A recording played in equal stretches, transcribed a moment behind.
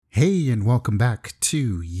Hey, and welcome back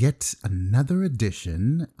to yet another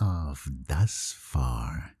edition of Thus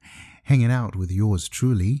Far. Hanging out with yours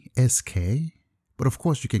truly, SK. But of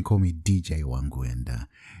course, you can call me DJ Wangwenda.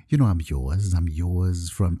 You know I'm yours. I'm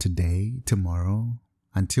yours from today, tomorrow,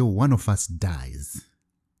 until one of us dies.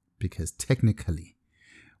 Because technically,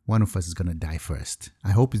 one of us is going to die first.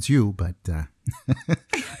 I hope it's you, but...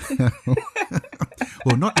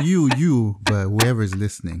 well, not you, but whoever is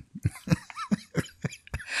listening.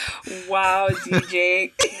 Wow,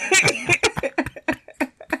 DJ.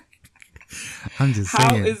 I'm just saying.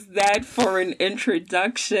 How is that for an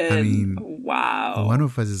introduction? I mean, wow. One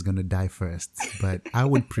of us is going to die first, but I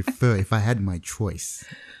would prefer, if I had my choice,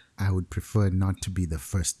 I would prefer not to be the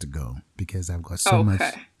first to go because I've got so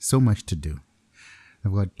much to do.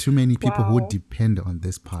 I've got too many people who depend on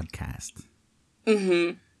this podcast.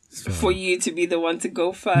 Mm-hmm. So. For you to be the one to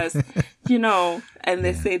go first, and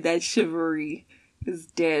they say that chivalry is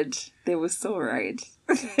dead. They were so right.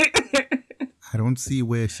 I don't see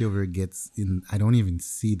where chivalry gets in. I don't even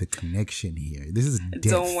see the connection here. This is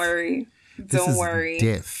death. Don't worry. Don't worry.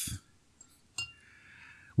 Death.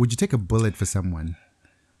 Would you take a bullet for someone?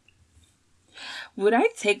 Would I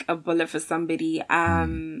take a bullet for somebody?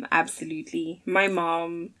 Absolutely. My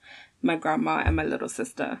mom, my grandma, and my little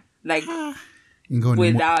sister. Like,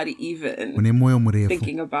 without even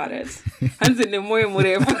thinking about it.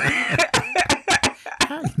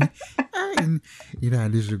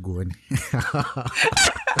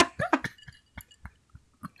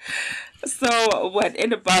 So what,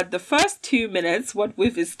 in about the first 2 minutes, what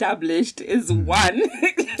we've established is one.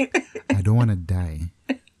 I don't want to die.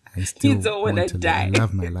 I still you don't want to die. I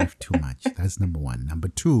love my life too much. That's number one. Number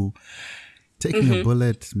two, taking a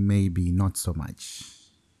bullet, maybe not so much.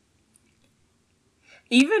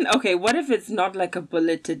 What if it's not like a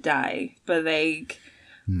bullet to die, but like,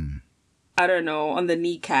 I don't know, on the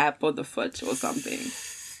kneecap or the foot or something.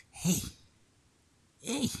 Hey.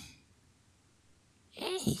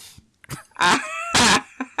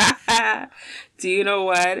 Do you know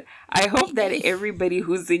what? I hope that everybody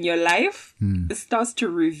who's in your life starts to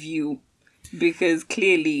review, because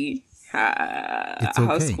clearly, it's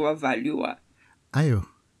okay. Ayo,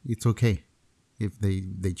 it's okay. If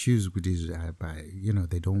they choose with this,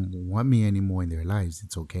 they don't want me anymore in their lives,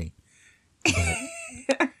 it's okay. But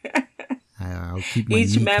I'll keep my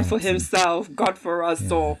each man for himself, God for us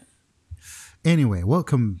all. Anyway,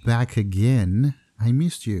 welcome back again. I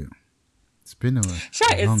missed you. It's been a long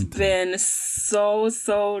time. Been so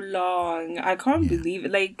long. I can't believe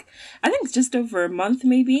it. Like, I think it's just over a month,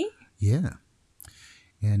 maybe. Yeah.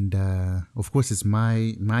 And of course, it's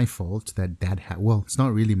my fault that well, it's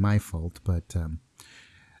not really my fault, but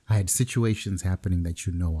I had situations happening that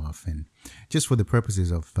you know of. And just for the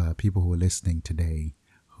purposes of people who are listening today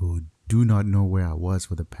who do not know where I was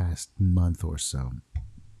for the past month or so,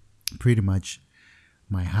 pretty much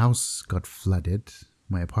my house got flooded,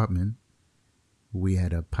 my apartment. We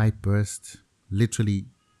had a pipe burst, literally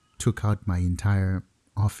took out my entire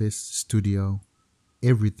office, studio,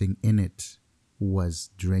 everything in it was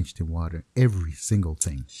drenched in water, every single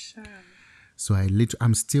thing. Sure. So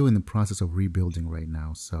I'm still in the process of rebuilding right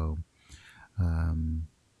now. So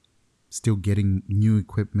still getting new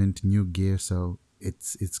equipment, new gear. So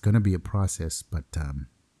it's going to be a process, but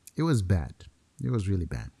it was bad. It was really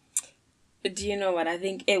bad. Do you know what? I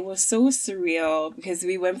think it was so surreal because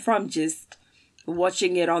we went from just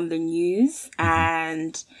watching it on the news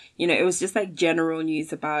and, it was just like general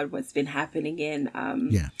news about what's been happening in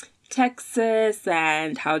Texas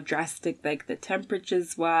and how drastic like the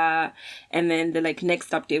temperatures were. And then the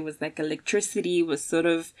next update was like electricity was sort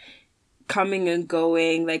of coming and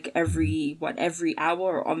going like every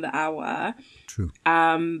hour or on the hour. True.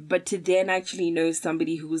 But to then actually know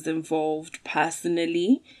somebody who was involved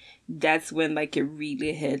personally, that's when like it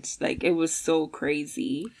really hit. Like it was so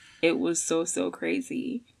crazy. It was so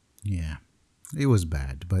crazy. Yeah, it was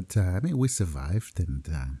bad, but we survived, and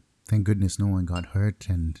thank goodness no one got hurt.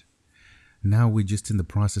 And now we're just in the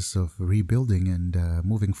process of rebuilding and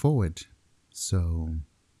moving forward. So,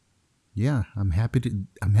 yeah, I'm happy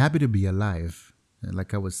to be alive,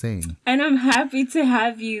 like I was saying. And I'm happy to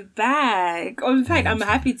have you back. Or in fact, I'm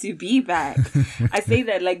happy to be back. I say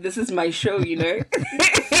that like this is my show,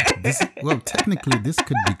 Technically, this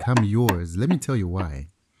could become yours. Let me tell you why.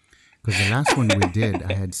 Because the last one we did,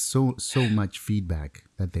 I had so much feedback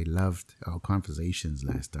that they loved our conversations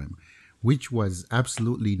last time, which was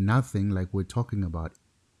absolutely nothing like we're talking about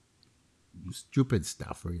stupid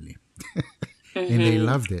stuff, really. And they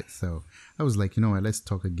loved it. So I was like, let's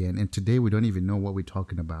talk again. And today we don't even know what we're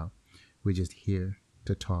talking about. We're just here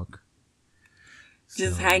to talk.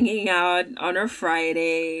 Just hanging out on a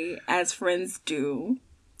Friday as friends do.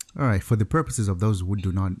 All right. For the purposes of those who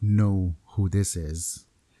do not know who this is,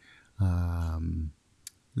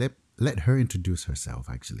 let her introduce herself.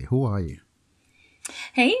 Actually, who are you?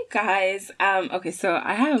 Hey guys. Okay, so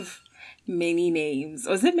I have many names,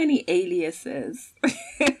 or is it many aliases?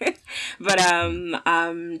 But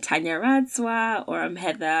I'm Tanya Radzwa, or I'm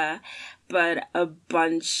Heather, but a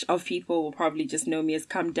bunch of people will probably just know me as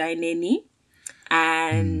Come Daineni.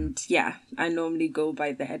 And yeah, I normally go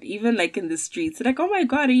by that. Even like in the streets, like, oh my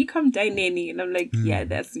God, are you Come Daineni? And I'm like, yeah,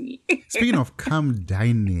 that's me. Speaking of Come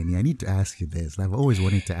Daineni, I need to ask you this. I've always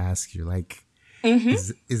wanted to ask you, like,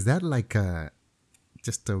 is that like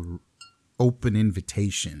just a open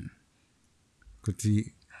invitation?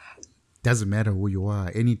 Doesn't matter who you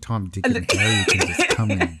are. Any Tom, Dick, and Harry can just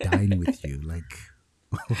come and dine with you. Like,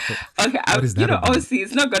 okay, what is that about? Obviously,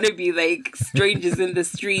 it's not going to be like strangers in the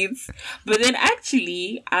streets. But then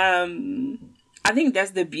actually, I think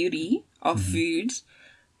that's the beauty of food.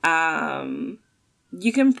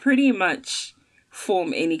 You can pretty much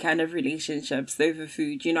form any kind of relationships over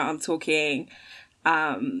food. You know, I'm talking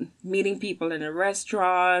meeting people in a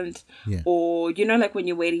restaurant, or you know, like when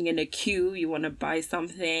you're waiting in a queue, you want to buy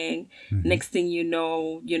something. Next thing you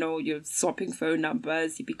know, you're swapping phone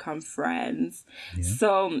numbers, you become friends.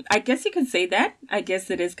 So I guess you can say that. I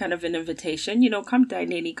guess it is kind of an invitation, come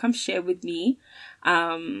Daineni, come share with me.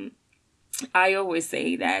 I always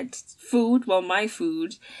say that my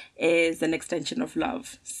food is an extension of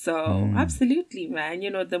love. So absolutely, man,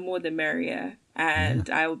 the more the merrier. And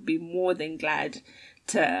I would be more than glad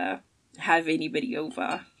to have anybody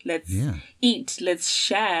over. Let's eat, let's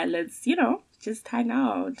share, let's, just hang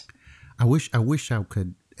out. I wish I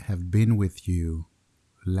could have been with you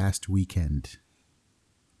last weekend.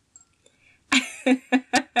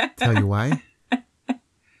 Tell you why?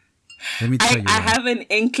 Let me tell you why. I have an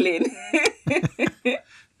inkling.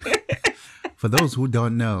 For those who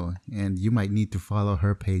don't know, and you might need to follow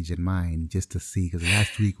her page and mine just to see, because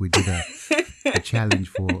last week we did a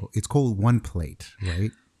challenge it's called One Plate,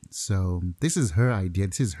 right? So this is her idea.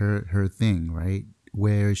 This is her thing, right?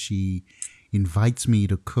 Where she invites me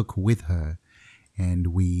to cook with her,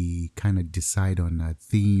 and we kind of decide on a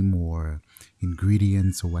theme or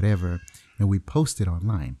ingredients or whatever, and we post it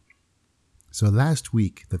online. So last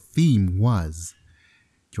week, the theme was,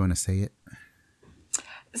 do you want to say it?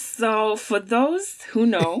 So for those who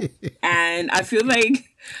know, and I feel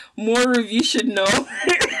like more of you should know,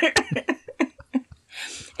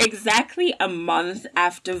 exactly a month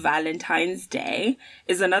after Valentine's Day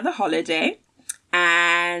is another holiday.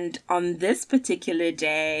 And on this particular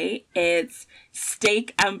day, it's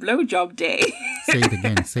Steak and Blowjob Day. Say it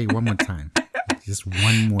again. Say it one more time. Just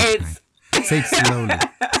one more time. Say it slowly.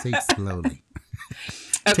 Say it slowly.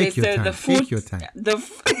 Okay, Take your time. Take your time.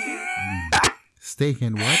 Steak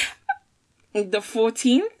and what? The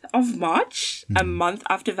 14th of March, a month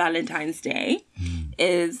after Valentine's Day,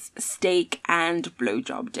 is Steak and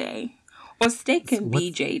Blowjob Day. Or Steak and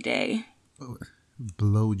BJ Day.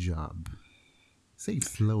 Blowjob. Say it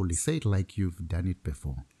slowly. Say it like you've done it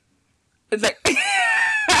before. It's like...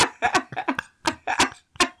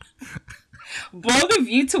 bold of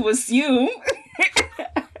you to assume.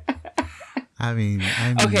 I mean,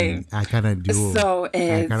 okay. I cannot do. So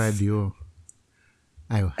it's... I cannot do.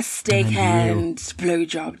 Steak and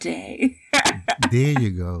Blowjob Day. There you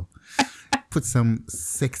go. Put some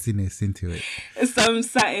sexiness into it. Some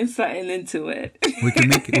something into it. We can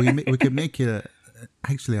make it.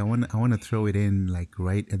 Actually, I want to throw it in like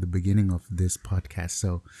right at the beginning of this podcast.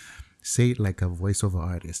 So, say it like a voiceover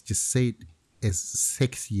artist. Just say it as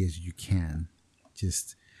sexy as you can.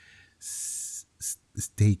 Just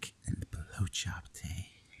Steak and Blowjob Day.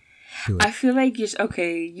 Do it. I feel like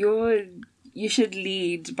you should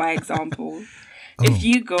lead by example. If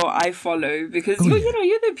you go, I follow, because you're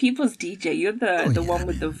the people's DJ. You're the one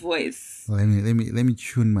with the voice. Well, let me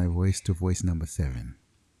tune my voice to voice number 7.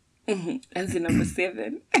 As in number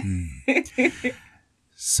 7.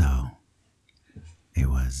 So it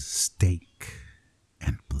was Steak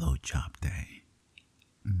and Blowjob Day.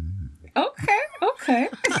 Okay.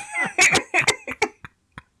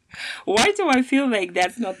 Why do I feel like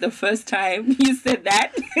that's not the first time you said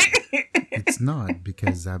that? It's not,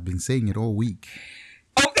 because I've been saying it all week.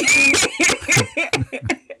 Oh.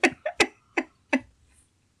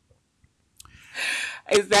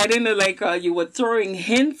 Is that in a you were throwing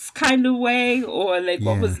hints kind of way, or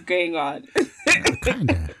what was going on?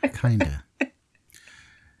 Kinda.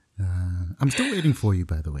 I'm still waiting for you,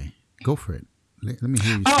 by the way. Go for it. Let me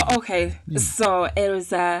hear you. Oh, okay. Yeah. So it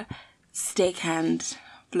was a Steak and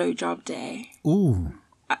Blowjob Day. Ooh.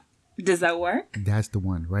 Does that work? That's the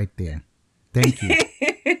one right there. Thank you.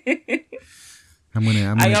 I'm I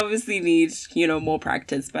gonna. obviously need, more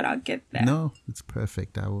practice, but I'll get there. No, it's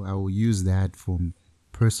perfect. I will use that for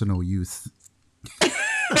personal use.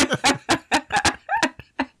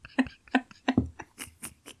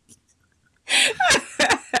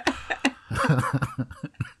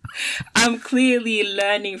 I'm clearly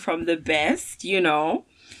learning from the best,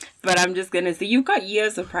 but I'm just going to say you've got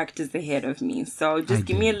years of practice ahead of me. So just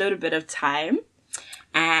give me a little bit of time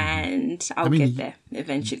and I'll get there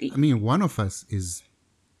eventually. I mean, one of us is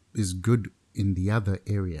good in the other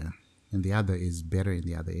area and the other is better in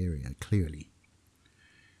the other area, clearly.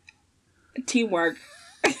 Teamwork.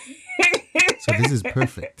 So this is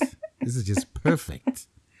perfect. This is just perfect.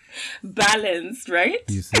 Balanced, right?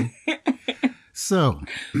 You see? So,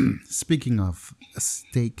 speaking of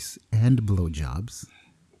steaks and blowjobs,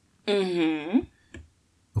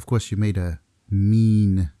 of course, you made a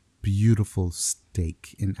mean, beautiful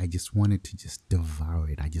steak, and I just wanted to just devour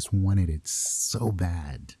it. I just wanted it so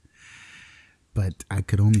bad, but I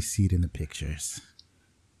could only see it in the pictures.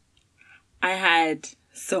 I had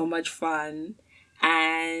so much fun,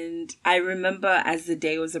 and I remember as the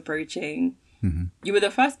day was approaching, you were the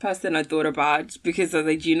first person I thought about because I was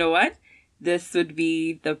like, you know what? This would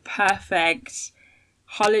be the perfect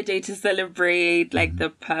holiday to celebrate, like the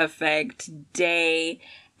perfect day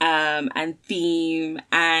and theme.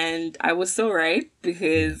 And I was so right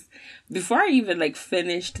because before I even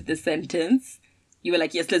finished the sentence, you were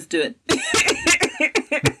like, yes, let's do it.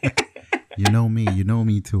 You know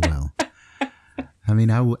me too well. I mean,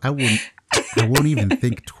 I won't even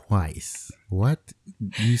think twice. What?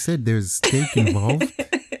 You said there's steak involved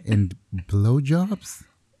and blowjobs?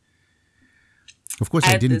 Of course,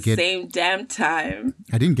 I didn't get... At the same damn time.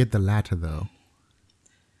 I didn't get the latter, though.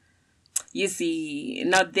 You see,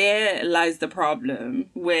 now there lies the problem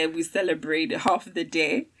where we celebrate half the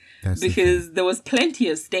day. Because there was plenty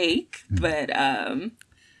of steak, but none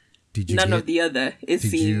of the other, it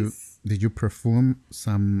seems. Did you perform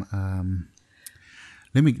some...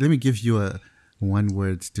 Let me give you one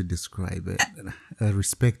word to describe it. A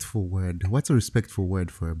respectful word. What's a respectful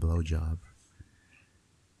word for a blowjob?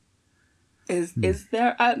 Is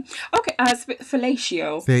there okay?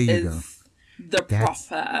 Fellatio. There you go.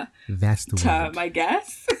 Proper. That's the term, word. I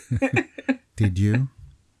guess. Did you,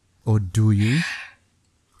 or do you?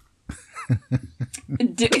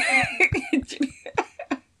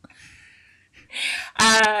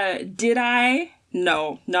 Did I?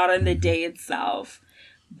 No, not on the day itself.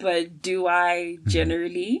 But do I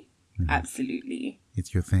generally? Absolutely.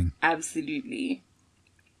 It's your thing. Absolutely.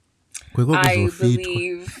 I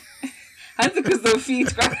believe.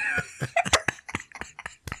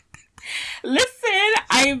 Listen,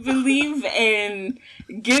 I believe in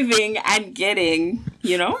giving and getting,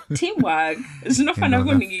 teamwork. It's not fun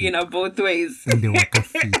going both ways.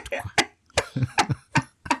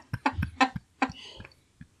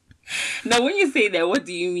 Now, when you say that, what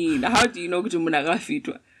do you mean? How do you know that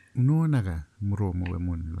Unaonaga muromo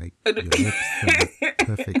wemon, like your lips are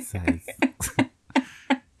perfect size.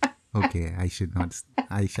 Okay, I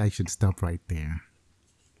should stop right there.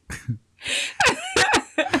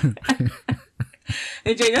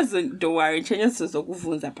 Don't worry, changes is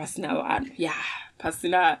okufunza personal audience. How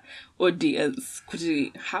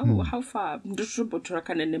far? Ndishobotora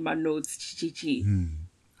kana nema notes chichichi.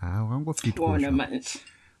 Wango fit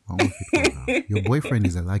Your boyfriend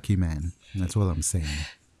is a lucky man. That's all I'm saying.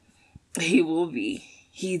 He will be.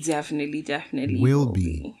 He definitely will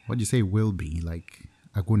be. What do you say will be? Like,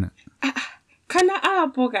 aguna. Kana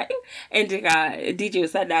apoga. And DJ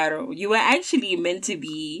Sadaro, you were actually meant to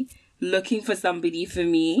be looking for somebody for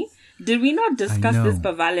me. Did we not discuss this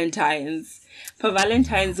for Valentine's? For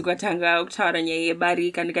Valentine's, gwatanga ukutara nye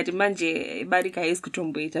barika ndikati manje barika is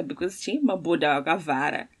kutomboita because she maboda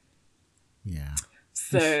wakavara. Yeah.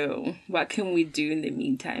 So, what can we do in the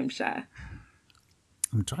meantime, Sha?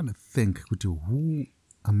 I'm trying to think who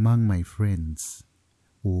among my friends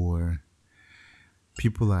or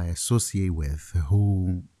people I associate with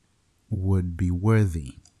who would be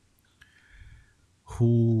worthy.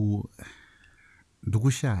 Who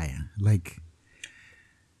like,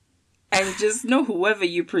 and just know whoever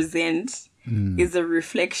you present is a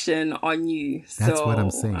reflection on you. That's so what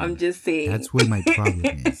I'm saying. I'm just saying. That's where my problem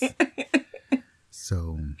is.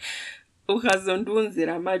 So then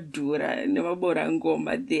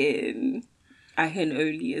I can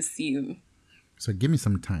only assume. So give me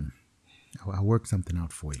some time. I'll work something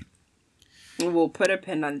out for you. We'll put a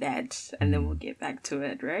pin on that and then we'll get back to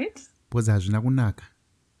it, right?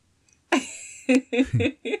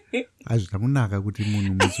 Akunaka ukuthi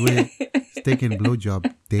munhu muzwe steak and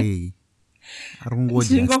blowjob day. Arongodya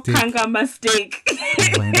steak. Njengokanga mistake.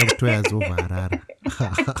 Uvaenda kuthiwa yazovharara.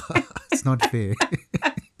 It's not fair.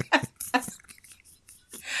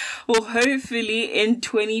 Well, hopefully in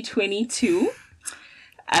 2022,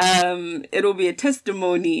 it'll be a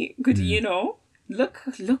testimony. Good, you know,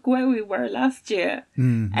 look where we were last year,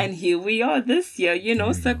 and here we are this year. You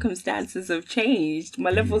know, circumstances have changed.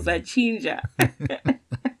 My levels are changing. There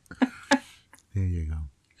you go.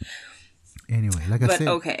 Anyway, like I said. But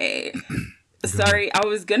okay. Sorry, I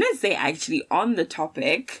was going to say actually on the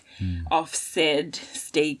topic of said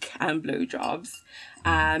steak and blowjobs,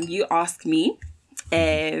 you asked me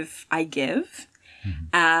if I give.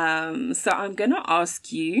 So I'm going to ask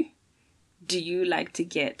you, do you like to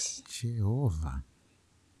get? Jehovah.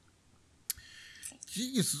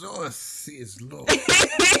 Jesus is Lord.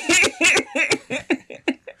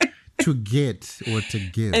 To get or to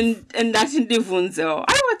give. And that's in Divunzo.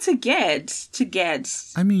 I want to get.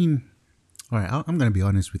 I mean, all right, I'm going to be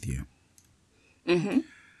honest with you.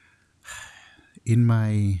 In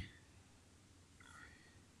my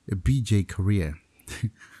BJ career.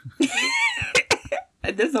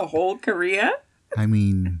 There's a whole career? I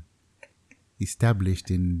mean, established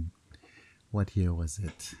in, what year was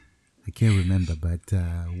it? I can't remember, but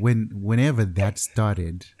whenever that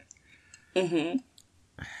started,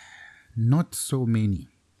 not so many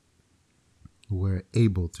were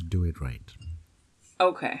able to do it right.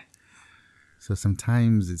 Okay. So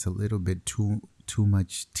sometimes it's a little bit too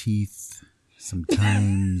much teeth.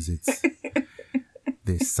 Sometimes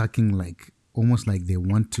they're sucking like almost like they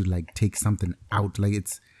want to like take something out. Like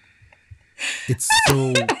it's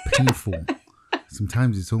so painful.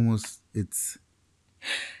 Sometimes it's almost it's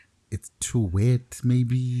too wet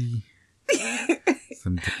maybe.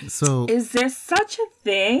 So is there such a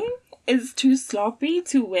thing? Is too sloppy,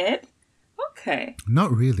 too wet? Okay.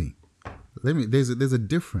 Not really. There's a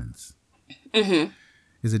difference.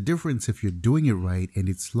 There's a difference if you're doing it right and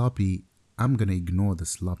it's sloppy. I'm gonna ignore the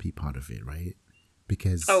sloppy part of it, right?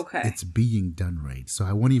 Because it's being done right. So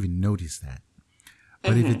I won't even notice that.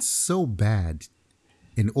 But if it's so bad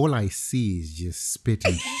and all I see is just spit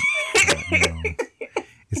and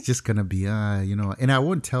it's just gonna be and I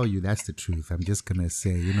won't tell you that's the truth. I'm just gonna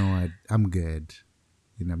say, you know what, I'm good.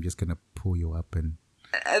 I'm just gonna pull you up and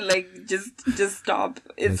like just stop.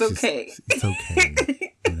 It's okay. It's okay.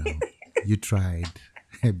 You tried.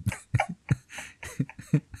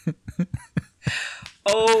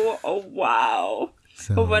 Oh wow.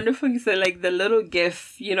 So wonderful. You said like the little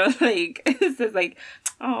gif, like it says like,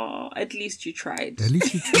 oh, at least you tried. At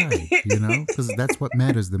least you tried, because that's what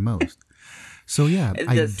matters the most. So yeah,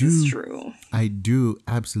 this is true. I do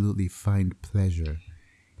absolutely find pleasure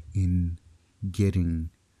in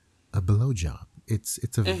getting a blowjob. It's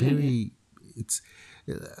a very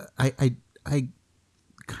I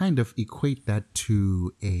kind of equate that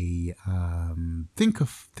to a think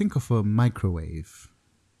of a microwave.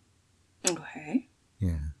 Okay.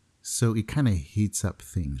 Yeah. So it kind of heats up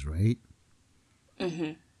things, right?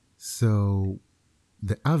 So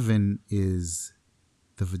the oven is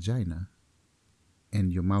the vagina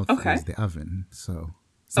and your mouth is the oven. So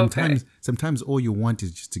sometimes all you want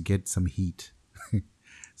is just to get some heat.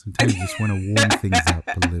 Sometimes you just want to warm things up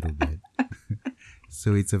a little bit.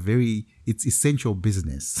 So it's essential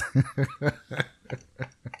business. I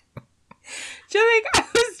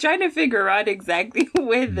was trying to figure out exactly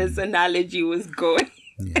where this analogy was going.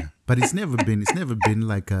 Yeah, but it's never been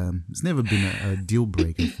like it's never been a deal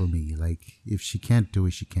breaker for me. Like if she can't do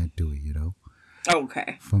it, she can't do it.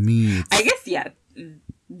 Okay. For me, I guess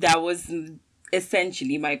that was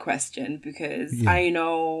essentially my question because I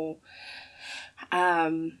know,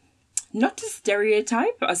 not to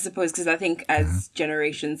stereotype, I suppose, because I think as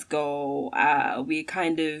generations go, we're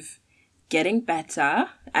kind of getting better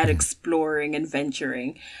at exploring and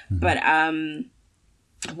venturing. But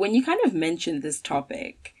when you kind of mentioned this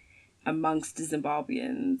topic amongst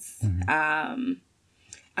Zimbabweans,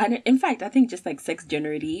 and in fact, I think just like sex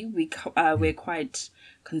generally, we're quite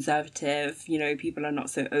conservative. People are not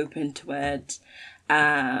so open to it.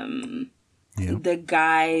 The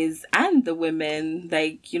guys and the women,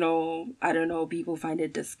 like, I don't know, people find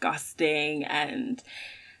it disgusting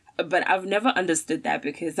but I've never understood that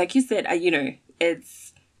because like you said,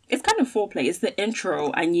 it's kind of foreplay. It's the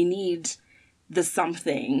intro and you need the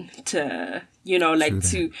something to,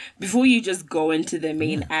 to, before you just go into the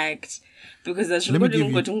main act because that's let me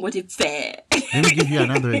give you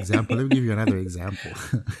another example.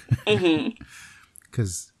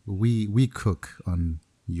 Because we cook on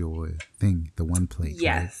your thing, the one plate.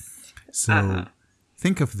 Yes. Right? So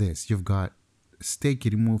think of this. You've got steak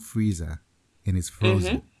in freezer and it's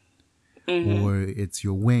frozen, or it's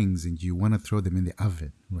your wings and you want to throw them in the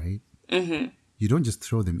oven, right? You don't just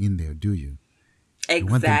throw them in there, do you? You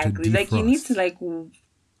want them to Exactly. Like you need defrost. to like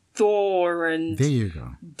thaw and There you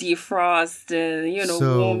go. defrost and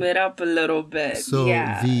warm it up a little bit. So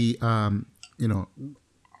yeah. the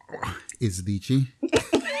is lychee.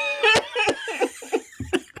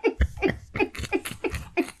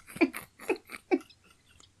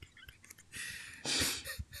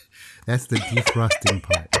 That's the defrosting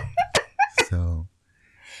part. So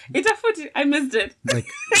It's a foot. I missed it. like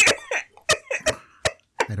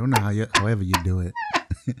I don't know however you do it.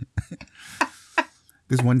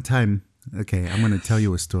 This one time, okay, I'm gonna tell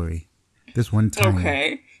you a story. This one time,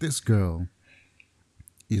 Okay. this girl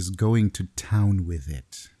is going to town with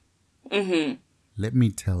it. Let me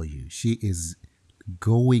tell you, she is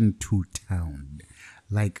going to town,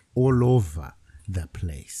 like all over the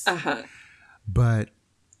place. But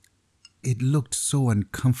it looked so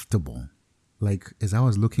uncomfortable. Like, as I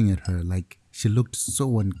was looking at her, like, she looked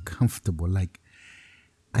so uncomfortable. Like,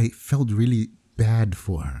 I felt really bad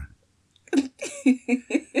for her.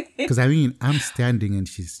 Because, I mean, I'm standing and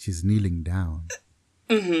she's kneeling down.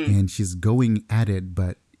 And she's going at it,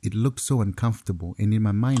 but it looked so uncomfortable. And in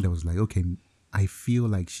my mind, I was like, okay, I feel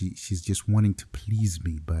like she's just wanting to please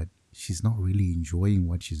me, but she's not really enjoying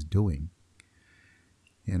what she's doing.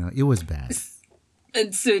 You know, it was bad.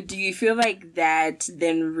 And so do you feel like that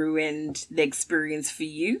then ruined the experience for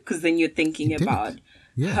you? Because then you're thinking It did. about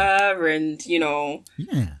Yeah. her and,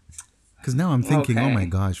 Yeah. Because now I'm thinking, oh Okay. my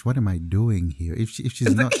gosh, what am I doing here? If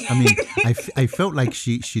she's not, I mean, I felt like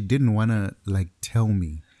she didn't want to like tell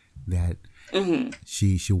me that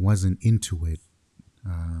she wasn't into it.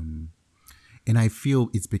 And I feel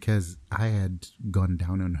it's because I had gone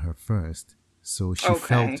down on her first. So she Okay.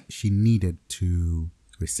 felt she needed to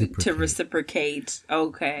reciprocate. to reciprocate.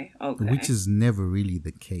 Okay. Which is never really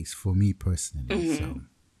the case for me personally. So,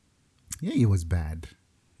 yeah, it was bad.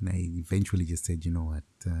 And I eventually just said, you know what,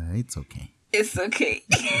 it's okay. It's okay.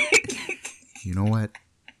 You know what,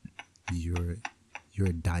 you're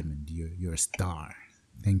a diamond. You're a star.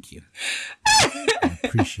 Thank you. I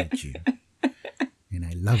appreciate you, and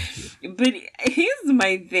I love you. But here's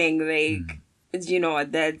my thing, like,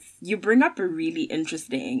 that's you bring up a really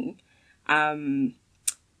interesting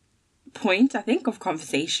point, I think, of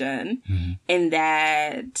conversation, in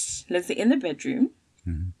that, let's say, in the bedroom,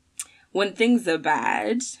 when things are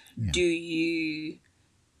bad, do you,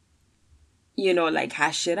 like,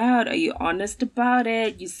 hash it out? Are you honest about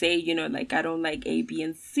it? You say, like, I don't like A, B,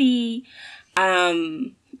 and C,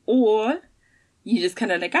 or you just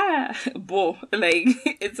kind of like, boh, like,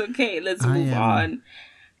 it's okay, let's move on.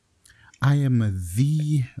 I am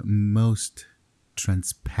the most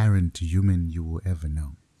transparent human you will ever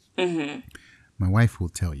know. My wife will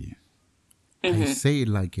tell you. I say it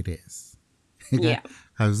like it is. Yeah.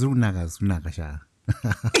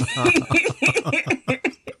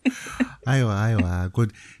 Aiwa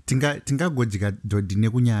kuti tingagodya dhodhi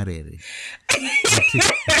nekunyarere.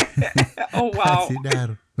 Oh, wow.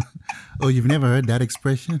 Asidaro. Oh, you've never heard that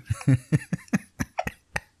expression?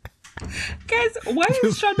 Guys, why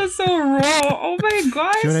is Shona so raw? Oh my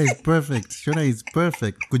gosh. Shona is perfect. Shona is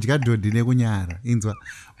perfect. Kudya dhodhi nekunyara. Inzwa.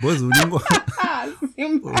 Bozi uningo.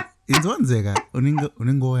 Inzonzeka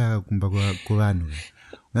uningoya kumba kuvanhu.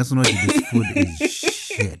 That's not this food is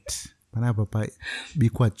shit. Panapa be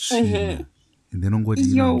quite china. And then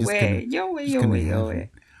ungoti, Yo way.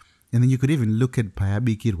 And then you could even look at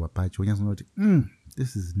payabikirwa pacho.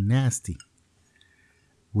 This is nasty.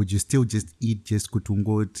 Would you still just eat just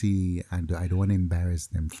kutungoti and I don't want to embarrass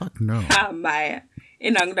them? Fuck no. Maya.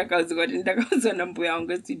 You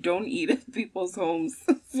don't eat at people's homes.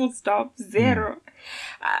 Full stop. Zero.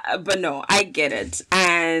 But no, I get it.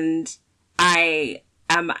 And I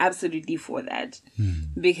am absolutely for that.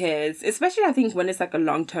 Because, especially I think when it's like a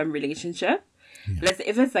long-term relationship, let's say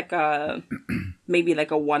if it's like maybe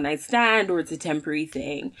like a one-night stand or it's a temporary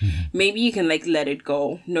thing, maybe you can like let it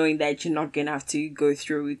go, knowing that you're not gonna have to go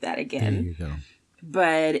through with that again. There you go.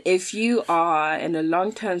 But if you are in a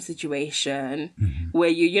long-term situation where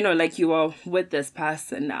you like you are with this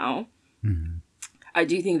person now, I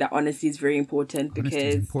do think that honesty is very important. Honesty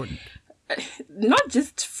is because important. not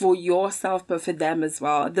just for yourself but for them as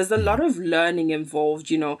well. There's a lot of learning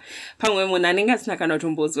involved, I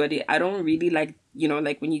don't really like,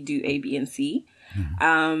 like when you do A, B, and C.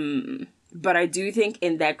 But I do think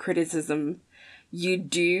in that criticism you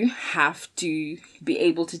do have to be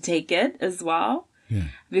able to take it as well.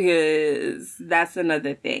 Because that's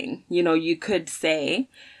another thing. You could say,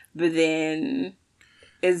 but then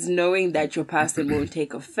is knowing that your person won't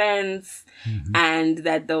take offense and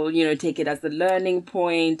that they'll, take it as a learning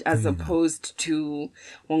point as opposed to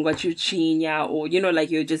wangwachuchinya or,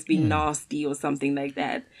 like you're just being nasty or something like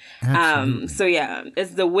that. Absolutely. So yeah,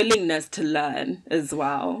 it's the willingness to learn as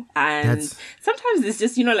well. And sometimes it's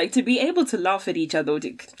just, like to be able to laugh at each other.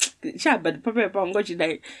 Sure, but probably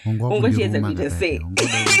like, just say.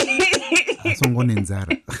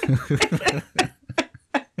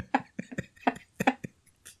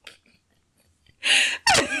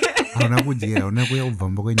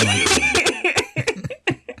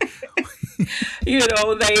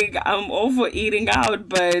 Like I'm all for eating out,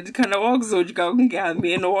 but kind of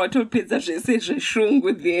water pizza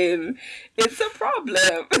with them. It's a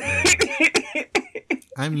problem.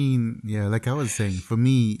 I mean, yeah, like I was saying, for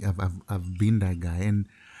me, I've been that guy, and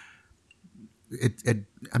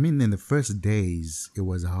I mean, in the first days, it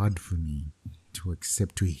was hard for me to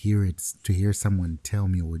accept, to hear someone tell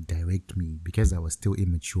me or direct me, because I was still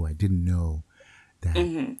immature. I didn't know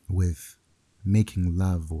that with making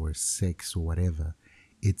love or sex or whatever,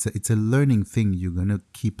 it's a learning thing. You're gonna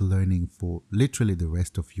keep learning for literally the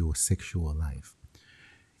rest of your sexual life.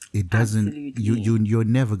 It doesn't. You're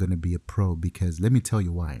never gonna be a pro, because let me tell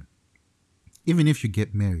you why. Even if you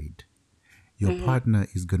get married, your partner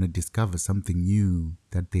is gonna discover something new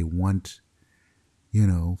that they want,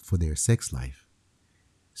 for their sex life.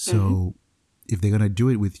 So if they're going to do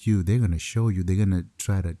it with you, they're going to show you, they're going to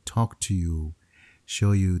try to talk to you,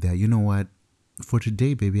 show you that, you know what, for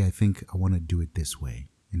today, baby, I think I want to do it this way.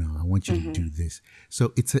 I want you to do this.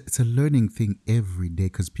 So it's a learning thing every day,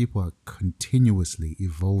 because people are continuously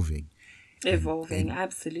evolving. And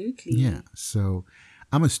absolutely. Yeah. So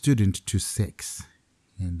I'm a student to sex,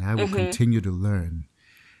 and I will continue to learn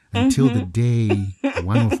until the day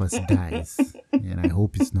one of us dies. And I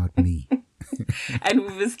hope it's not me. And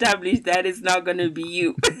we've established that it's not going to be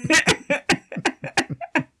you.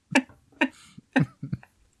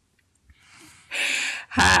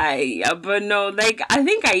 Hi. But no, like, I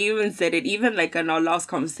think I even said it, even like in our last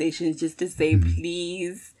conversations, just to say,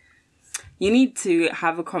 please, you need to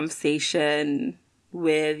have a conversation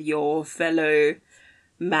with your fellow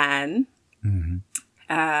man,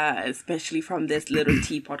 especially from this little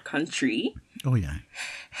teapot country. Oh, yeah.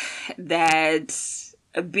 That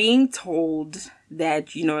being told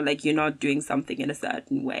that, like you're not doing something in a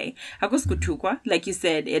certain way. Like you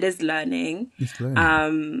said, it is learning. It's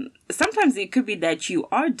learning. Sometimes it could be that you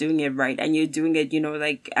are doing it right and you're doing it,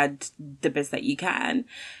 like at the best that you can.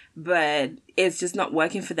 But it's just not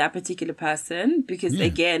working for that particular person because,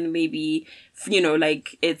 again, maybe,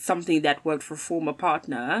 like it's something that worked for a former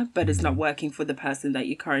partner, but it's not working for the person that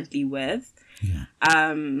you're currently with. Yeah.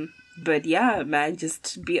 But yeah, man,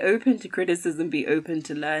 just be open to criticism, be open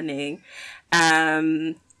to learning.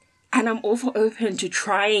 And I'm also open to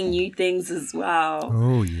trying new things as well.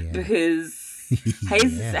 Oh, yeah. Because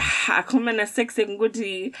I come in a sex and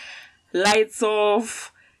good lights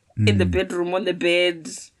off in the bedroom on the bed.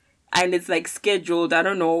 And it's like scheduled, I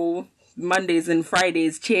don't know, Mondays and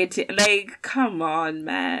Fridays, chatting. Like, come on,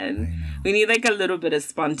 man. We need like a little bit of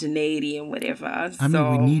spontaneity and whatever. I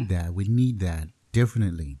mean, we need that. We need that.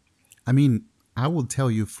 Definitely. I mean, I will tell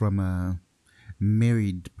you from a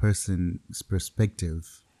married person's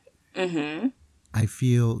perspective, I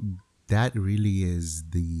feel that really is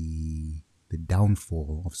the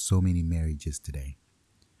downfall of so many marriages today.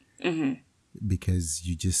 Because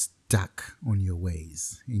you just stuck on your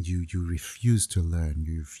ways and you refuse to learn,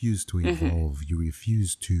 you refuse to evolve, you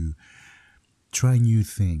refuse to try new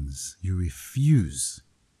things, you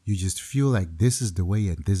just feel like this is the way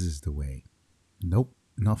and this is the way. Nope,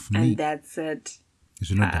 not for me. And that's it.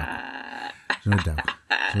 There's no doubt.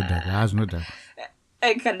 There's no doubt.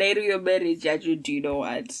 And can I do your marriage? Do you know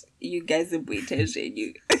what? You guys are attention.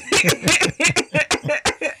 You.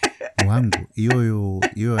 Wangu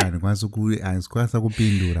iyo andikwasa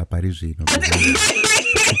kupindura pari zvino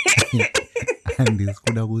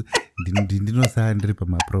handisikuda ndinosara ndiri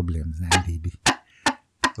pamaproblems handidi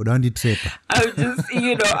uda kunditrepa.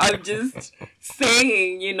 I'm just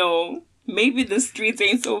saying, maybe the streets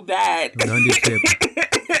ain't so bad. Uda kunditrepa.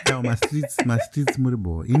 No, my streets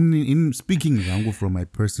muribo. In speaking zvangu from my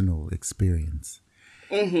personal experience,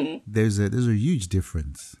 there's a huge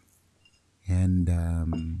difference. And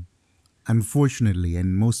unfortunately,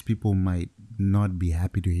 and most people might not be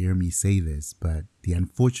happy to hear me say this, but the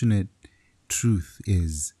unfortunate truth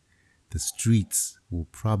is the streets will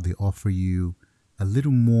probably offer you a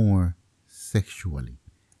little more sexually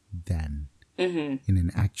than in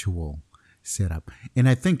an actual setup. And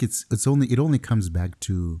I think it only comes back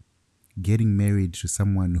to getting married to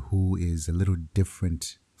someone who is a little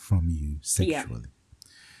different from you sexually.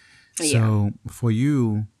 So for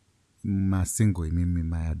you, my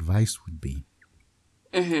advice would be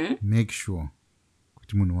make sure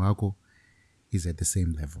kuti munhu wako is at the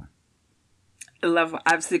same level. Love,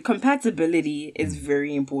 absolutely. Compatibility is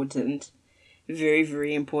very important. Very,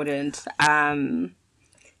 very important.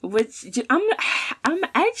 Which I'm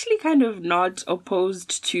actually kind of not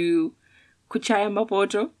opposed to Kuchaya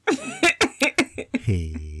Mapoto.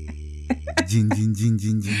 Hey, jin, jin, jin,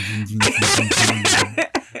 jin, jin, jin, jin, jin, jin, jin.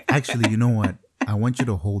 Actually, you know what? I want you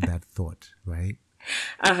to hold that thought, right?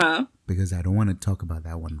 Because I don't want to talk about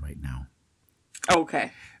that one right now.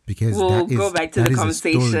 Okay. Because we'll go back to the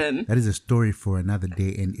conversation. That is a story for another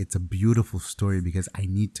day, and it's a beautiful story because I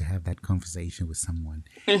need to have that conversation with someone,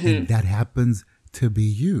 and that happens to be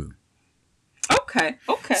you. Okay.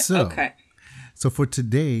 So for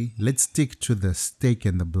today, let's stick to the steak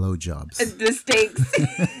and the blowjobs. The steaks.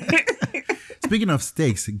 Speaking of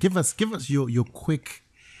steaks, give us your quick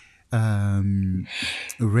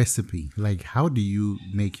recipe. Like, how do you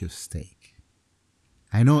make your steak?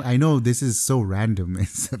 I know this is so random,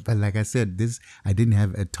 but like I said, I didn't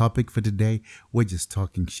have a topic for today. We're just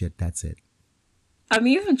talking shit. That's it. I'm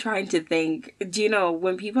even trying to think. Do you know,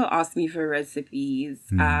 when people ask me for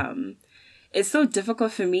recipes, it's so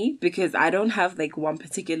difficult for me because I don't have like one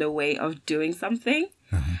particular way of doing something.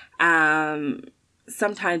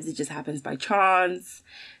 Sometimes it just happens by chance.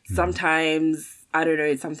 Sometimes, I don't know,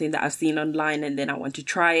 it's something that I've seen online and then I want to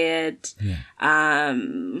try it.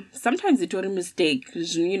 Sometimes it's a mistake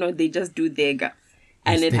because, you know, they just do their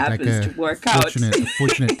and it happens to work out.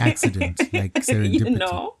 Fortunate accident, like serendipity. You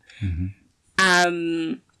know?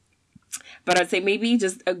 But I'd say maybe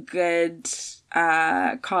just a good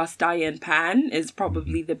cast iron pan is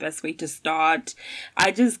probably the best way to start.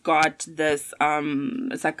 I just got this,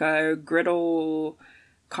 it's like a griddle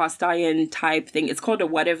cast iron type thing. It's called a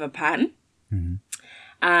whatever pan.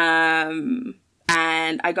 And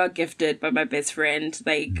I got gifted by my best friend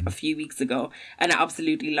like a few weeks ago, and I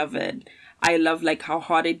absolutely love it. I love like how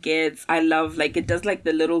hot it gets. I love like it does like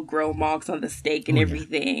the little grill marks on the steak and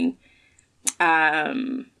everything.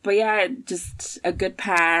 But yeah, just a good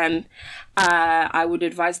pan. I would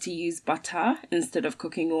advise to use butter instead of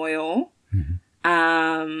cooking oil.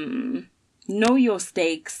 Know your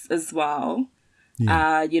steaks as well.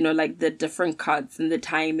 You know, like the different cuts and the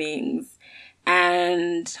timings.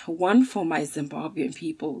 And one for my Zimbabwean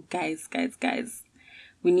people, guys,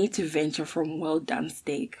 we need to venture from well done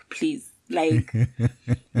steak, please. Like,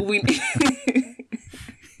 we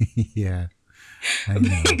yeah, I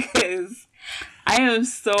know. Because I am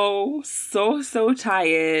so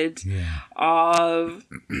tired of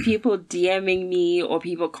people DMing me or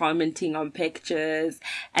people commenting on pictures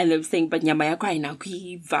and them saying, but nyama yako haina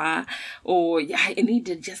kuiva, or yeah, I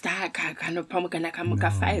needed just kind of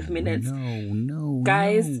 5 minutes. No,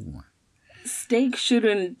 guys, steak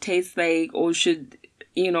shouldn't taste like, or should,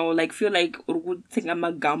 you know, like feel like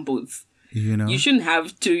gambos. You know, you shouldn't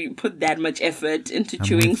have to put that much effort into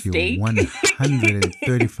chewing steak.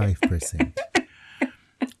 135%.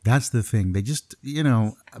 That's the thing. They just, you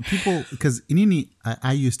know, people, because Inini,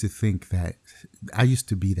 I used to think that, I used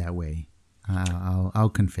to be that way. I'll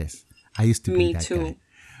confess. I used to be that guy.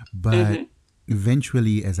 But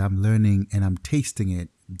eventually, as I'm learning and I'm tasting it,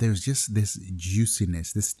 there's just this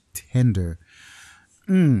juiciness, this tender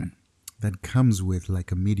that comes with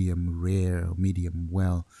like a medium rare or medium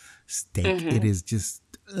well steak. It is just,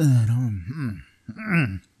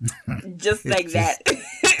 just like that.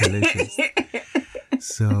 Delicious.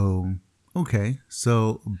 So, okay.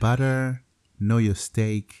 So, butter, know your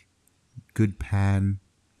steak, good pan,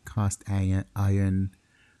 cast iron.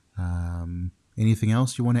 Anything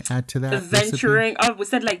else you want to add to that? Venturing, we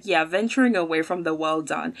said like, venturing away from the well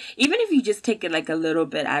done. Even if you just take it like a little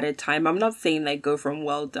bit at a time. I'm not saying like go from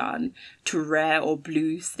well done to rare or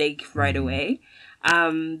blue steak right away.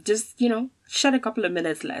 Just, you know, shed a couple of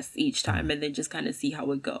minutes less each time and then just kind of see how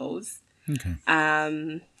it goes. Okay.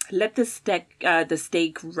 Let the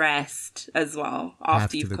steak rest as well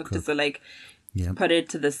after you've cooked it. So like, put it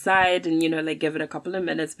to the side and, you know, like give it a couple of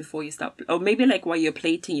minutes before you start. Or maybe like while you're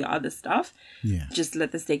plating your other stuff. Yeah. Just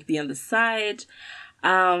let the steak be on the side.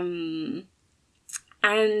 And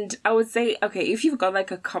I would say, okay, if you've got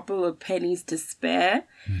like a couple of pennies to spare,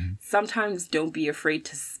 sometimes don't be afraid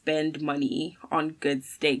to spend money on good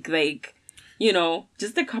steak. Like, you know,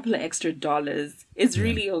 just a couple of extra dollars is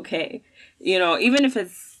really okay. You know, even if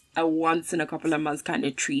it's a once in a couple of months kind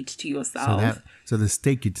of treat to yourself. So the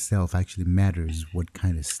steak itself actually matters what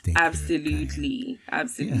kind of steak. Absolutely. Yeah.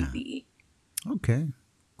 Okay.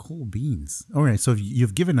 Cool beans. All right. So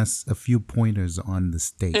you've given us a few pointers on the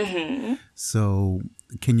steak. So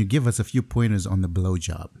can you give us a few pointers on the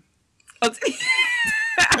blowjob?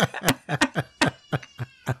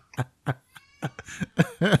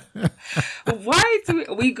 Why do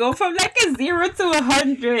we go from like a 0 to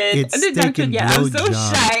 100? It's steak and I'm so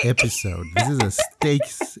blowjob shy. episode. This is a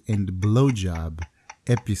steaks and blowjob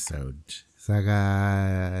episode.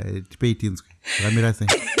 Saka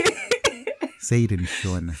say it in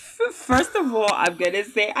Shona. First of all, I'm gonna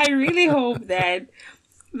say I really hope that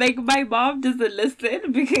like my mom doesn't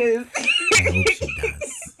listen because I hope she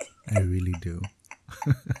does. I really do.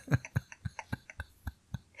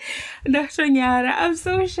 Shonyara, I'm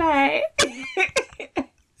so shy.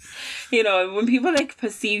 You know, when people like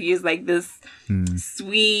perceive you as like this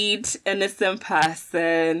sweet, innocent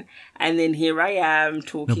person, and then here I am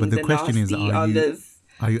talking No, but the question is, this.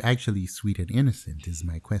 are you actually sweet and innocent? Is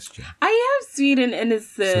my question. I am sweet and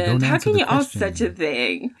innocent. So don't How answer can the you ask question. such a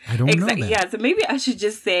thing? I don't know that. Yeah, so maybe I should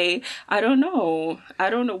just say, I don't know.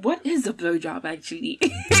 What is a blowjob actually?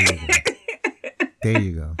 There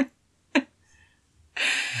you go.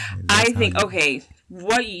 I think, okay,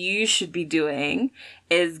 what you should be doing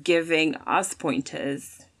is giving us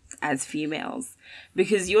pointers as females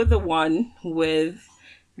because you're the one with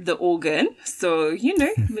the organ. So, you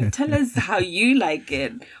know, tell us how you like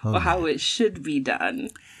it or how it should be done.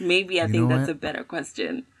 Maybe I think that's a better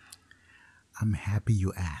question. I'm happy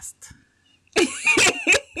you asked.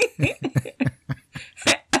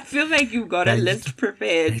 I feel like you've got a list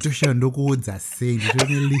prepared.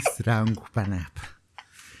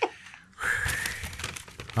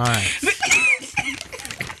 All right.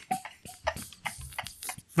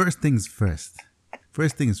 First things first.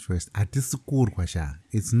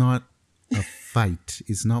 It's not a fight.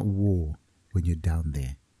 It's not war when you're down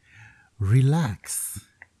there. Relax.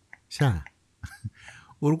 Sha.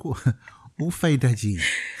 Ufight.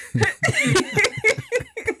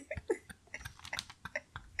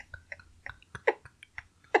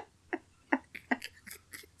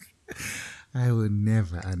 I will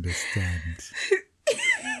never understand.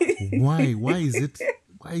 Why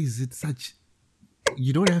is it such?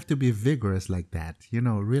 You don't have to be vigorous like that. You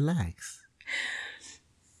know, relax.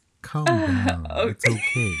 Calm down. Okay. It's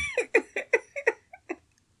okay.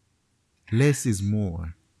 Less is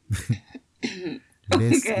more.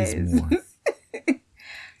 Less is more.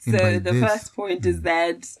 So the first point is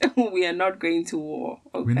that we are not going to war.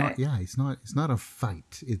 Okay. We're not. Yeah, it's not a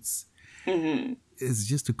fight. It's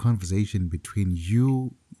just a conversation between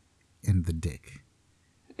you and the dick.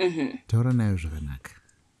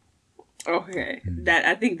 Okay, that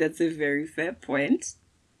I think that's a very fair point.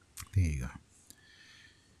 There you go.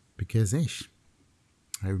 Because,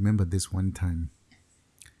 I remember this one time.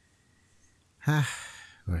 All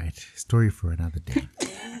right, story for another day.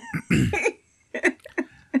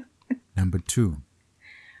 Number 2.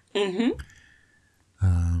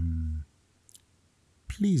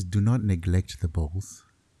 Please do not neglect the balls.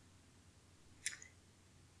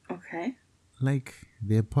 Okay. Like,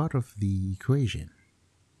 they're part of the equation.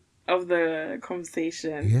 Of the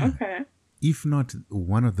conversation. Yeah. Okay. If not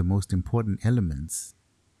one of the most important elements,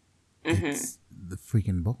 it's the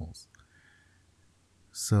freaking balls.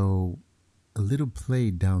 So, a little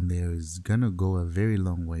play down there is gonna go a very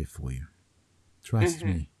long way for you. Trust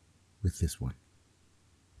me with this one.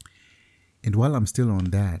 And while I'm still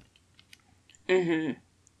on that,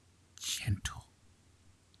 gentle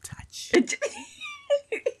touch.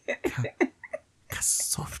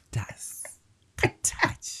 Kasoftas.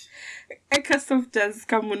 Touch. Kasoftas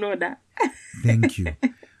kamunoda. Thank you.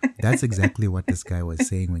 That's exactly what this guy was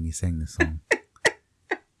saying when he sang the song.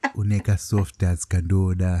 Uneka softas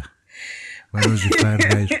kandoda.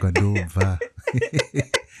 Wanozvifarira zvikandobva.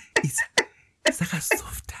 It's like a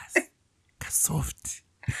softas. Kasoft.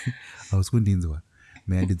 I was kundinzwa.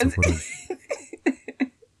 May I did so for us.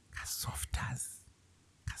 Kasoftas.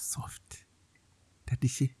 Kasoft.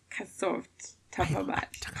 Tadishi. Kasoft.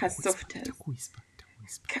 Tapabat. Kasoftas. Takuispa.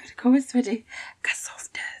 Kawiswede.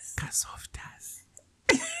 Kasoftas. Kasoftas.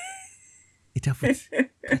 Itafut.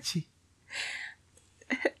 Kachi.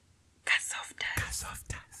 Kasoftas.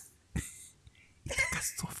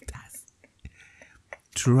 Kasoftas.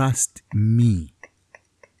 Trust me.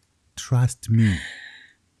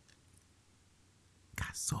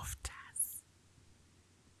 Kasoftas.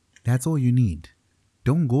 That's all you need.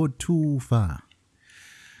 Don't go too far.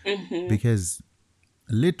 Because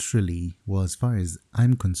literally, well, as far as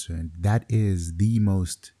I'm concerned, that is the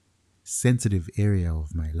most sensitive area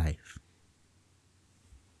of my life.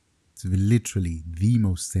 It's literally the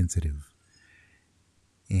most sensitive.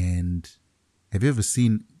 And have you ever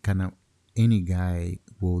seen kind of any guy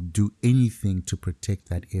will do anything to protect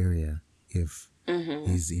that area if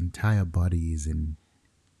his entire body is in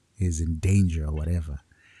danger or whatever?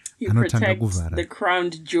 You Anotanga protect kuvhara. the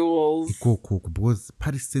crowned jewels. Ikoko, because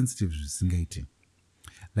pretty sensitive zvisingaiti.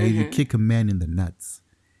 Like if you kick a man in the nuts,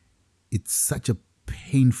 it's such a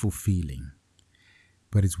painful feeling.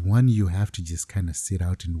 But it's one you have to just kind of sit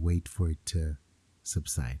out and wait for it to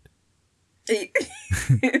subside.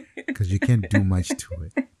 Because you can't do much to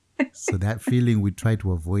it. So that feeling, we try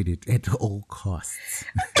to avoid it at all costs.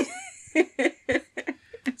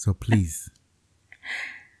 So please,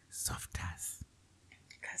 soft as.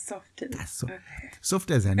 Soft as. Okay.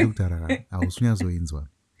 Soft as andokutara ausunyazoinzwa.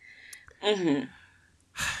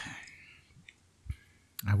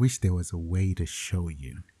 I wish there was a way to show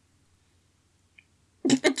you.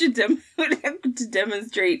 to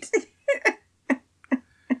demonstrate.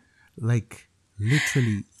 Like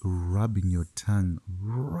literally rubbing your tongue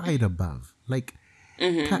right above. Like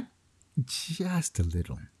just a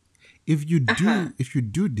little. If you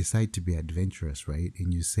do decide to be adventurous, right,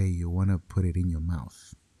 and you say you want to put it in your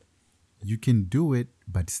mouth, you can do it,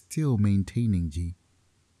 but still maintaining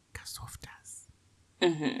soft as.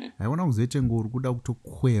 I want to say ngori kuda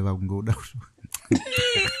kutokweva kungoda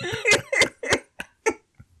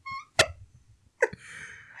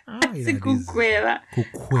Kukweva.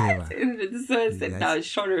 kukweva. This one said now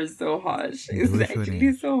shoulder is so harsh. It's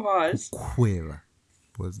actually so harsh. Kukweva.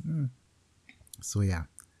 So yeah,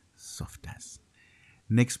 soft as.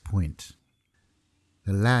 Next point.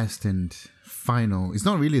 The last and final, it's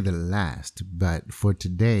not really the last, but for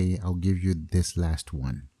today, I'll give you this last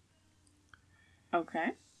one.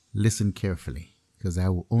 Okay. Listen carefully, because I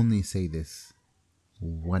will only say this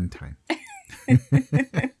one time.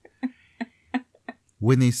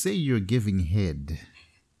 When they say you're giving head,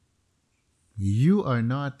 you are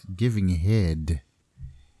not giving head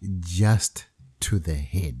just to the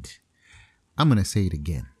head. I'm going to say it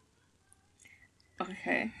again.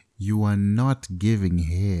 Okay. You are not giving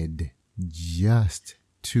head just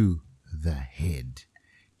to the head.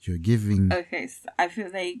 You're giving... Okay, so I feel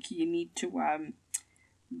like you need to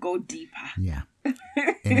go deeper. Yeah.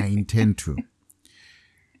 And I intend to.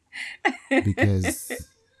 Because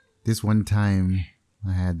this one time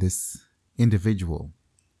I had this individual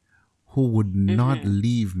who would not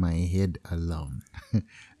leave my head alone.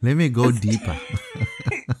 Let me go deeper.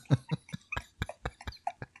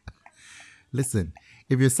 Listen,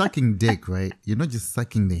 if you're sucking dick, right, you're not just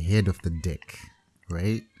sucking the head of the dick,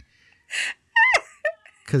 right?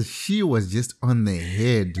 Because she was just on the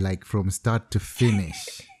head, like from start to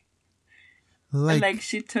finish. Like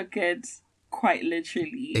she took it quite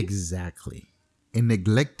literally. Exactly. And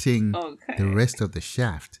neglecting the rest of the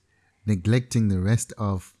shaft, neglecting the rest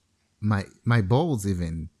of my balls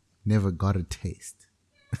even never got a taste.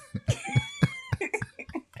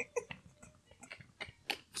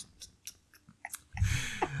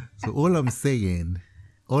 So all I'm saying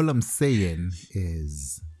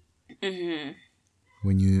is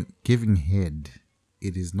when you're giving head,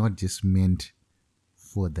 it is not just meant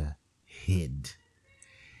for the head.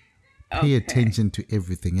 Pay attention to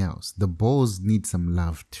everything else. The balls need some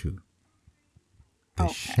love too. The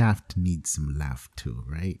shaft needs some love too,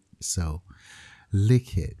 right? So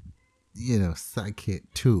lick it, suck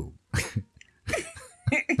it too.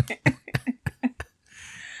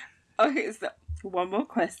 Okay, so one more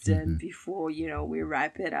question before, we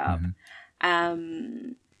wrap it up.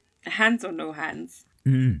 Hands or no hands?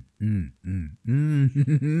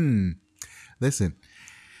 Listen,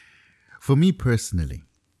 for me personally,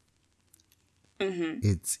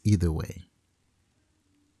 it's either way.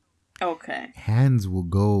 Okay. Hands will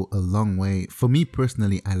go a long way. For me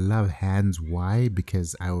personally, I love hands. Why?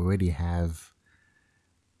 Because I already have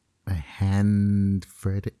a hand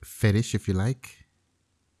fetish, if you like.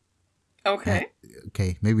 Okay.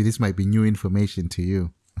 Okay, maybe this might be new information to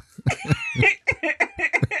you.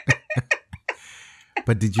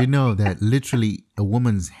 But did you know that literally a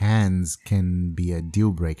woman's hands can be a deal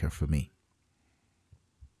breaker for me?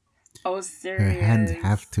 Oh, serious? Her hands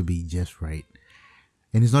have to be just right.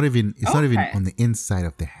 And it's not even on the inside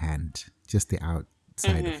of the hand, just the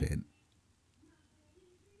outside of it.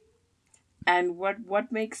 And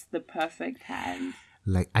what makes the perfect hand?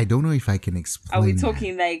 Like, I don't know if I can explain. Are we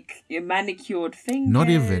talking like your manicured fingers? Not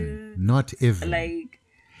even. Like,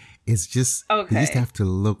 it's just, they just have to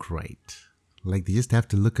look right. Like, they just have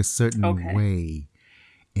to look a certain way.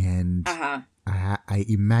 And I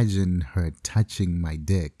imagine her touching my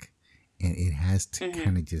dick, and it has to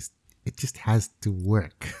kind of it just has to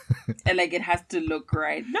work. And like, it has to look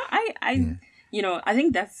right. No, I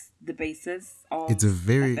think that's the basis of it's a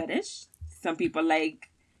fetish. Some people like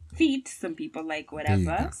feet, some people like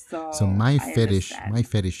whatever. So my fetish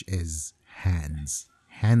is hands.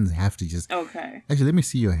 Hands have to just... Okay. Actually, let me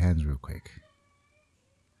see your hands real quick.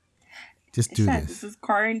 Just do This this. is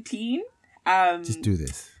quarantine. Just do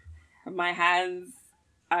this. My hands,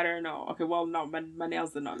 I don't know. Okay, well, no, my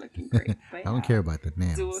nails are not looking great. But I don't care about the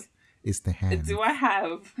nails. It's the hands. Do I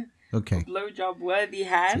have Okay. blowjob worthy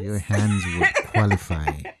hands? So your hands would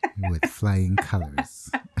qualify with flying colors.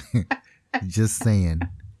 Just saying.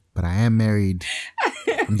 But I am married.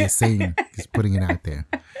 I'm just saying, just putting it out there.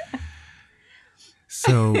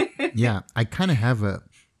 So, yeah, I kind of have a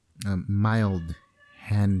mild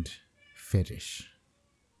hand fetish.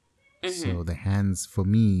 So the hands, for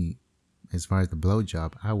me, as far as the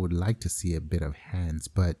blowjob, I would like to see a bit of hands.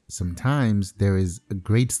 But sometimes there is a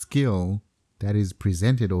great skill that is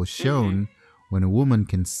presented or shown when a woman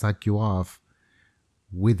can suck you off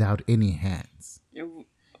without any hands.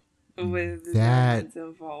 With That- hands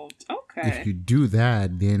involved. Okay. If you do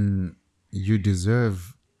that, then you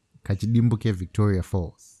deserve Kachidimbuke Victoria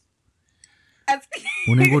Falls.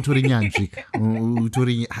 Unengo turi nyanjika.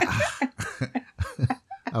 Turi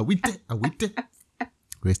awite.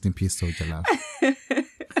 Rest in peace, Soldier Love.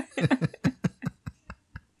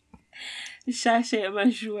 Shashe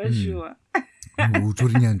shua.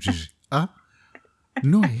 Turi nyanjika. Ah?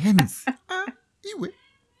 No hands. Ah, iwe.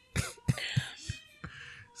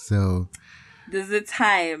 So There's a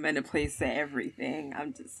time and a place for everything.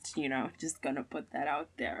 I'm just, just gonna put that out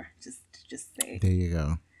there. Just say. there you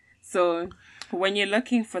go. So when you're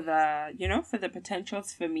looking for the, for the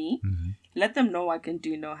potentials for me, let them know I can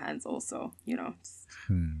do no hands also.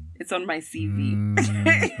 It's on my CV.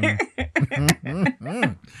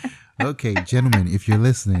 Okay, gentlemen, if you're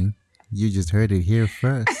listening, you just heard it here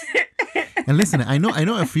first. And listen, I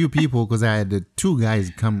know a few people, because I had two guys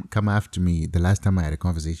come after me the last time I had a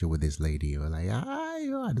conversation with this lady. They were like,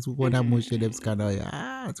 that's what I'm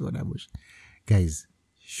that's what I'm. Guys,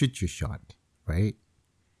 shoot your shot, right?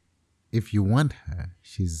 If you want her,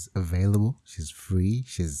 she's available, she's free,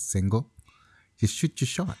 she's single. Just shoot your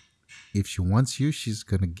shot. If she wants you, she's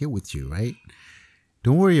gonna get with you, right?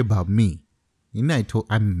 Don't worry about me. I'm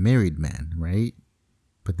a married man, right?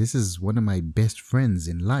 But this is one of my best friends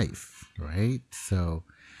in life, right? So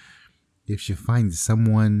if she finds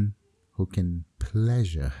someone who can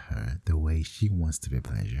pleasure her the way she wants to be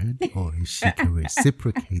pleasured, or if she can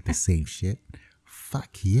reciprocate the same shit,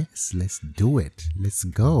 fuck yes, let's do it. Let's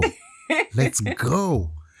go. Let's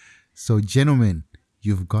go. So, gentlemen,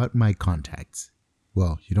 you've got my contacts.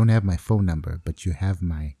 Well, you don't have my phone number, but you have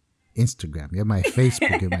my Instagram, you have my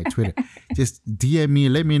Facebook, you have my Twitter. Just DM me,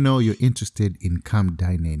 let me know you're interested in Come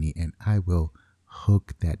Dine Nanny, and I will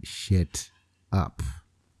hook that shit up.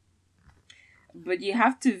 But you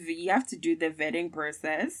have to do the vetting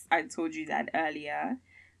process. I told you that earlier.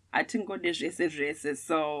 I think go this races.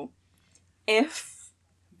 So if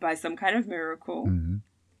by some kind of miracle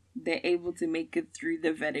they're able to make it through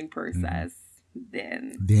the vetting process,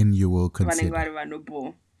 then you will consider.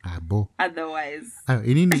 Otherwise,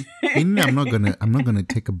 I'm not gonna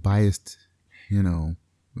take a biased,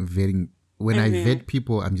 vetting. When I vet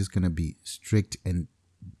people, I'm just gonna be strict and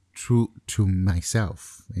true to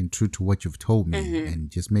myself and true to what you've told me, and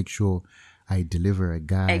just make sure I deliver a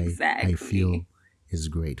guy I feel is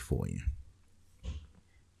great for you.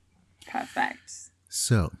 Perfect.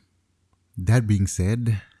 So, that being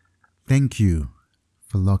said, thank you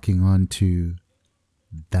for locking on to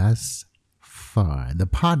Thus Far, the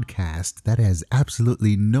podcast that has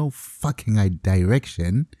absolutely no fucking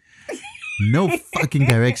direction. No fucking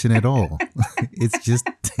direction at all. It's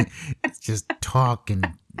just talk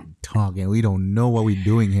and talk, and we don't know what we're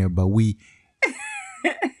doing here, but the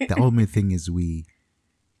only thing is we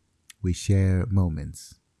share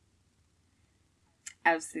moments.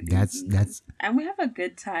 Absolutely. That's and we have a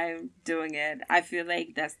good time doing it. I feel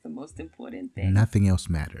like that's the most important thing. Nothing else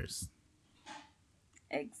matters.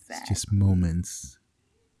 Exactly. It's just moments,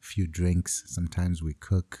 few drinks. Sometimes we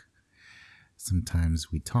cook.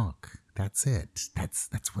 Sometimes we talk. That's it.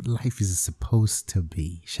 That's what life is supposed to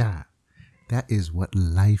be. Sha. That is what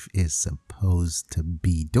life is supposed to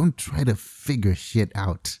be. Don't try to figure shit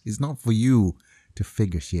out. It's not for you to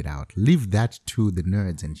figure shit out. Leave that to the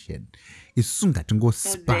nerds and shit.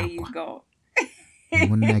 There you go.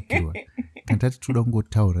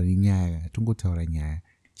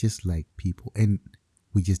 Just like people. And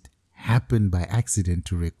we just happened by accident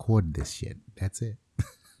to record this shit. That's it.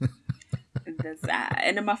 That's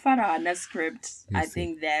and the Mafara on the script. I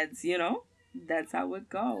think that's that's how it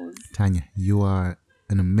goes. Tanya, you are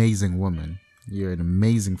an amazing woman. You're an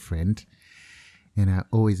amazing friend. And I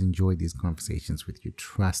always enjoy these conversations with you.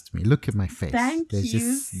 Trust me. Look at my face. There's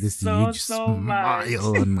just this so huge smile much.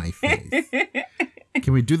 On my face.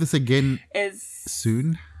 Can we do this again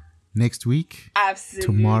soon? Next week? Absolutely.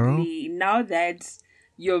 Tomorrow? Now that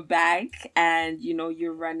you're back and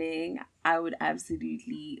you're running, I would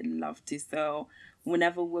absolutely love to. So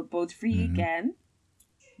whenever we're both free again,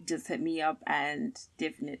 just hit me up and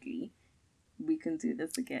definitely we can do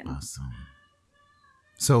this again. Awesome.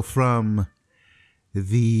 So from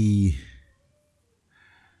the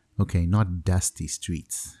not dusty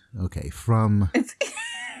streets. Okay, from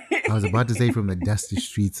I was about to say from the dusty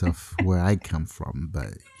streets of where I come from,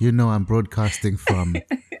 but I'm broadcasting from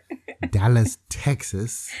Dallas,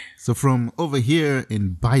 Texas. So from over here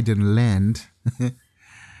in Biden land,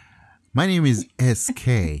 my name is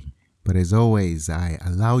SK. But as always, I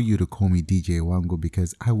allow you to call me DJ Wango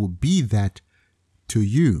because I will be that to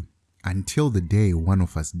you until the day one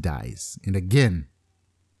of us dies. And again,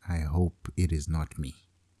 I hope it is not me.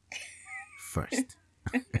 First.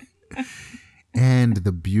 And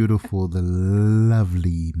the beautiful, the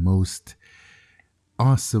lovely, most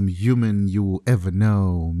awesome human you will ever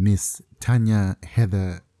know, Miss Tanya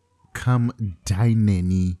Heather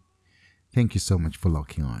Kamdaineni. Thank you so much for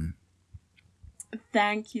locking on.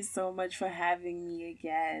 Thank you so much for having me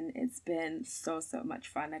again. It's been so much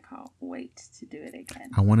fun. I can't wait to do it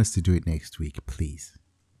again. I want us to do it next week, please.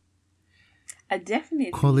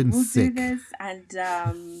 Definitely. Colin we'll sick. do this and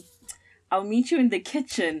I'll meet you in the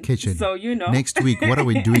kitchen. So, Next week, what are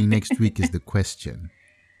we doing next week is the question.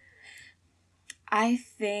 I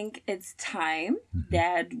think it's time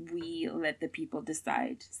that we let the people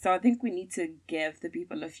decide. So I think we need to give the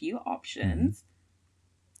people a few options.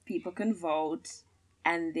 People can vote,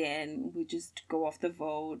 and then we just go off the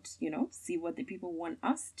vote, see what the people want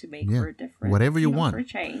us to make for a difference. Whatever you want. For a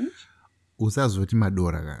change. I was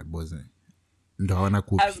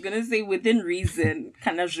going to say within reason.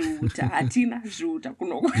 Kana juta, hatina juta,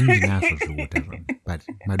 kuno. But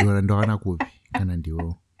madora ndoana kupi. Kana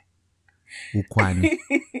ndiwo. Ukwana.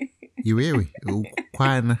 Iwewe.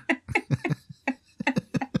 Ukwana.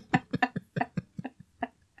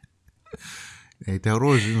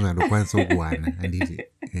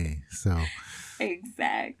 So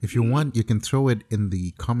exactly. If you want, you can throw it in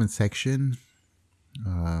the comment section.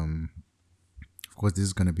 Of course, this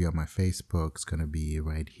is going to be on my Facebook. It's going to be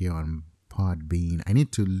right here on Podbean. I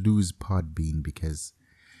need to lose Podbean because,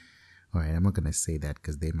 all right, I'm not going to say that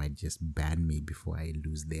because they might just ban me before I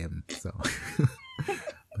lose them. So,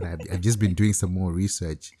 but I've just been doing some more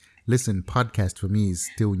research. Listen, podcast for me is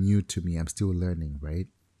still new to me. I'm still learning, right?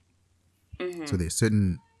 So there's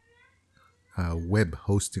certain web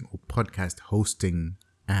hosting or podcast hosting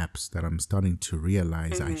apps that I'm starting to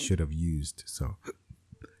realize I should have used. So,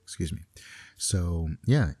 excuse me. So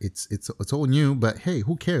yeah, it's all new, but hey,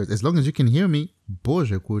 who cares? As long as you can hear me,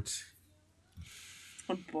 Boże kut.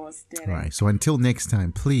 All right. So until next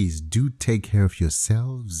time, please do take care of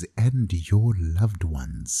yourselves and your loved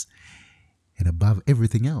ones, and above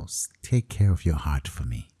everything else, take care of your heart for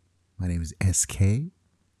me. My name is SK.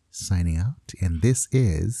 Signing out, and this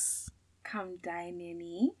is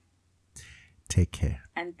Kamdaineni. Take care.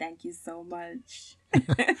 And thank you so much.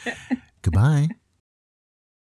 Goodbye.